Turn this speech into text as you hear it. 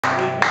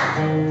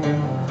Now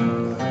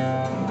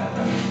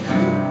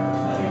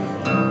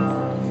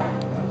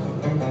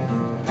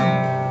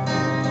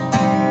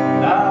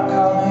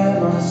come hear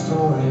my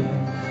story.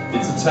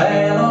 It's a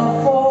tale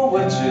of 4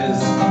 witches.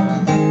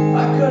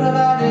 I could have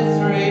added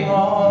 3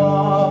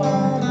 more.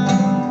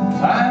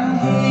 And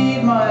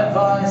heed my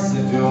advice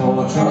if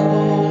you're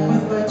troubled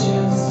with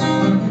witches.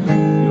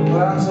 You'll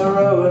plant a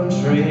rowan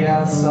tree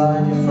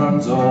outside your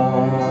front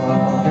door.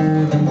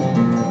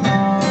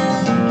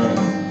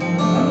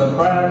 And the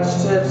branch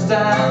tips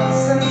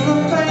dance in the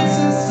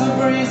faintest of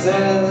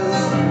breezes.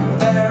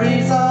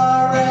 Berries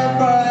are red,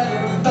 bright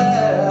and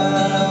fair.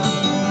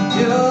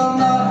 You'll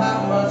not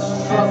have much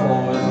trouble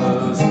with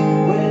those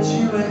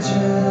witchy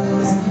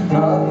witches,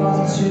 not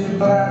once you've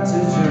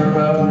planted your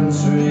own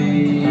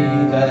tree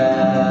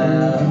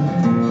there.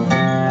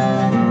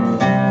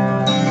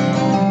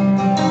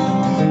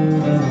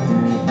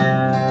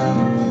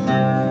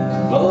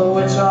 Well, the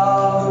witch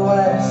of the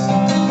west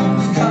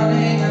was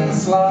cunning and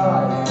sly,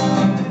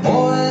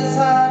 always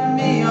had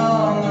me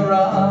on the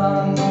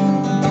run,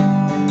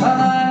 and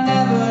I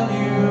never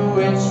knew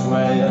which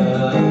way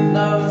her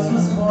nose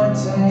was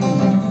pointing,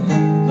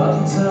 not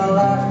until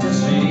after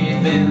she'd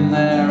been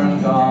there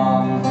and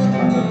gone.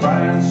 And the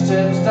branch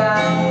tips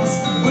dance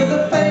with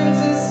the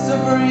faintest of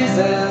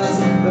breezes.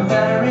 The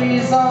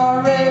berries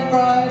are red,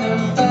 bright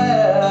and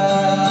fair.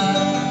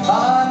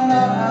 I've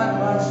not had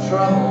much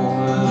trouble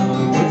with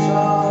the witch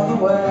of the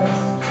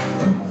west,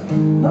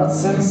 not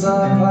since I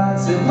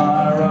planted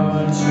my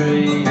Rowan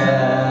tree there.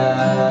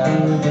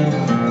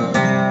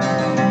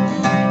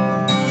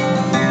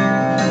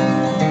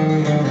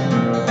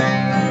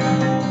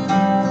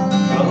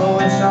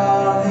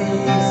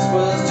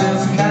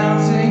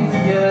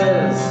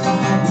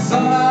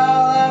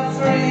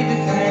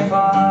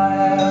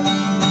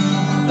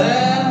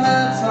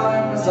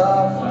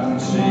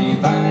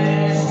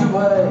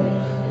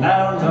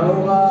 Now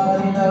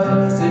nobody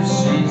knows if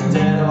she's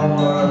dead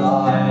or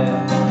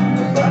alive.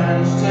 The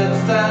branch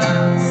tips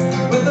dance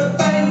with the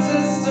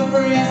faintest of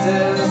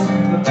breezes.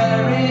 The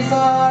berries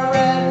are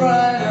red,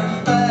 bright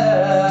and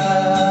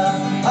fair.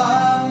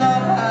 I've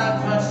not had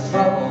much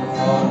trouble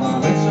from the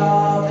witch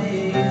of the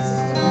east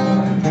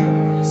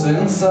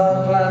since I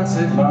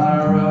planted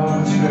my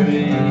Rowan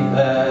tree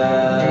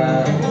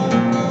there.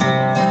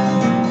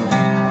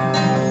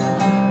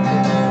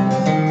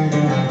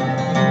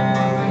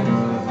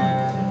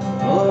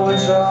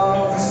 Of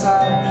the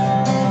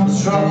south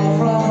was trouble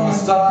from the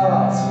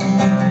start.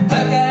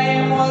 The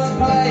game was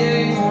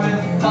playing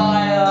with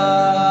fire,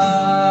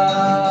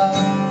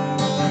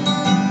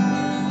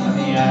 and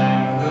the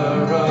anger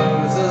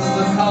rose as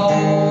the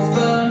coals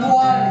burned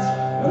white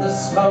and the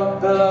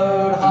smoke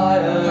billowed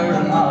higher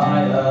and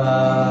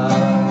higher.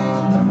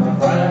 And the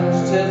branch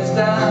tips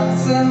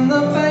dance in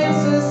the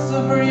faintest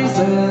of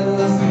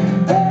breezes.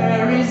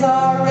 Berries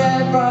are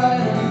red, bright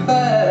and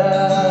fair.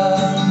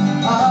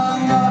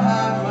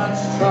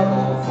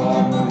 Trouble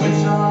from the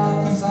witch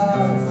of the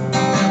south,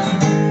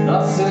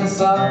 not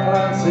since I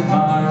planted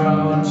my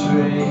Rowan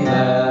tree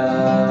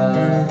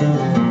there.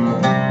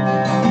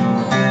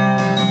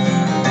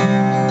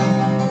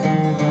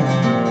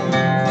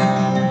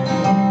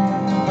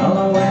 Now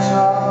the witch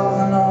of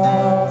the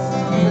north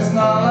is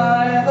not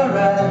like the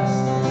rest.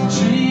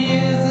 She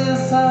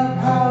uses her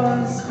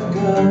powers for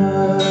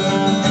good,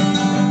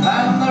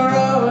 and the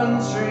Rowan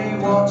tree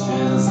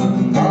watches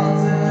and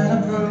nods in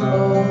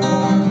approval,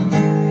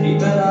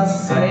 keeping us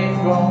safe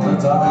from the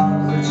dark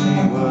witchy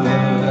wood.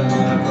 And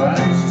the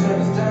branch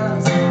tips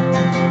dance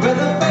with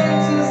the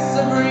faintest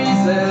of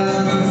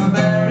breezes. The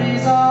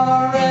berries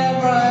are red,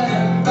 bright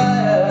and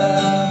fair.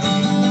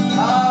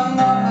 I've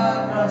not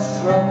had much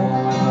trouble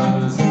with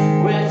those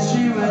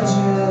witchy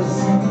witches,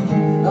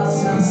 not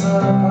since I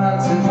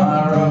planted my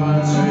Rowan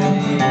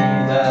tree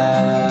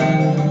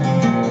there.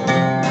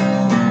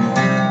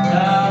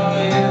 Now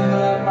you've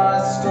heard my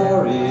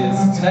story,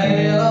 it's a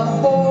tale of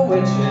 4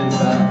 witches,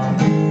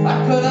 and I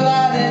could have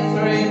added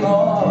 3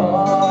 more.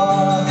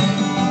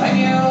 And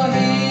you'll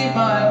heed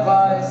my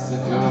advice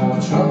if you're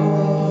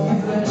troubled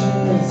with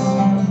witches.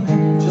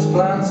 Just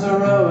plant a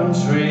Rowan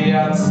tree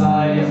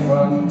outside your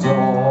front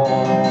door.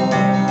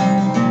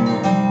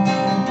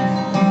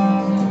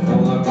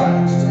 For the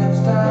branch tips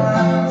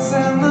dance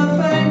in the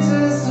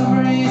faintest of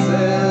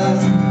breezes.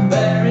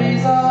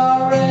 Berries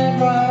are red,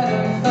 bright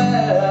and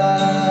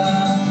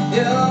fair.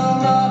 You'll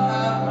not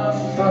have much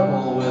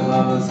trouble with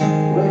those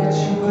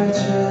witchy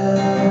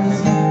witches,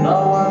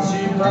 not once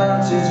you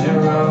planted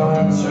your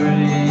own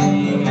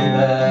tree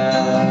there.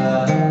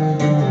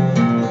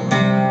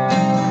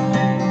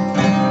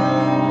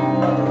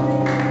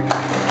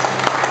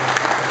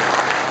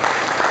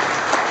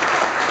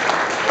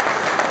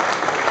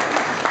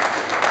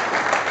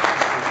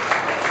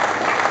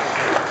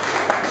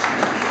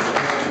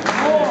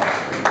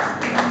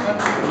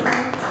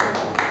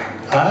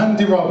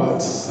 Andy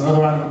Roberts,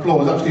 another round of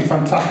applause. Absolutely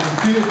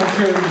fantastic, beautiful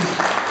tunes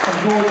and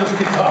gorgeous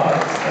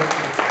guitars.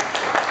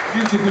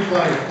 Beautifully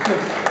played.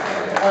 Good.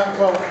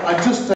 Well, I just